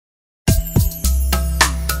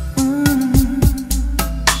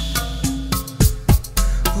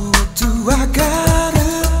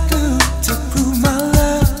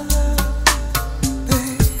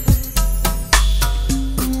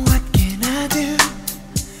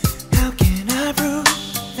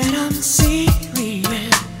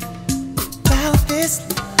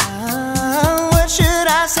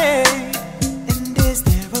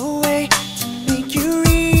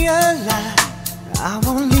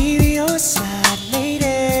your side,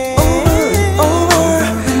 lady. Over,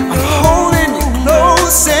 I'm holding you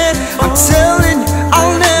close and I'm telling you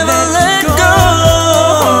I'll never let go.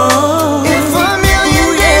 If a million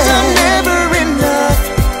days are never enough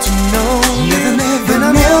to know you, then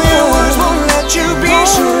a million words won't let you be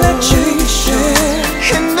sure.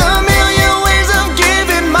 And a million ways of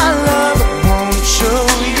giving my love won't show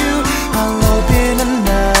you. I'll open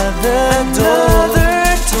another door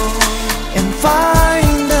and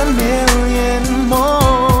find a million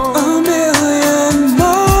more. A million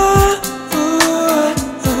more,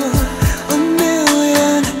 a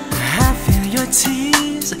million. I feel your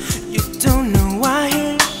tears, you don't know I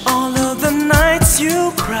hear all of the nights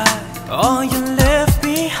you cry, all you left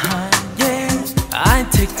behind. Yeah, I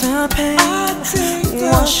take the pain,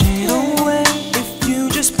 wash it away. If you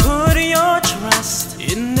just put your trust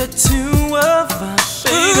in the two of us,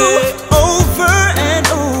 baby. Over and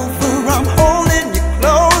over, I'm holding you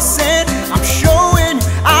close and I'm showing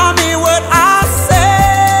I mean what I say.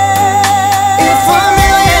 If a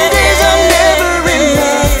million days are never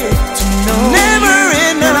enough to know Never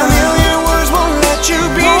you, enough. then a million words won't let you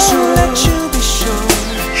be sure.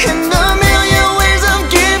 And a million ways of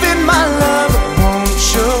giving my love won't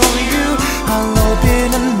show you. I'll open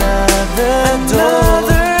another door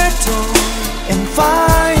and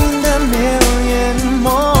find a million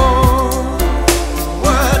more.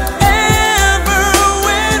 Whatever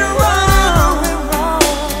went wrong,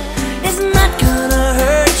 It's not gonna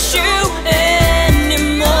hurt you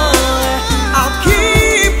anymore. I'll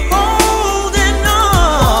keep holding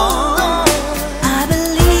on. I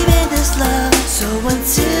believe in this love, so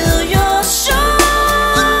until you're sure.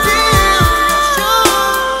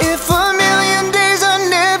 If a million days are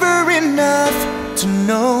never enough to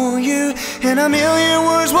know you, and a million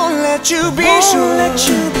words won't let you be sure.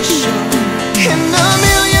 And a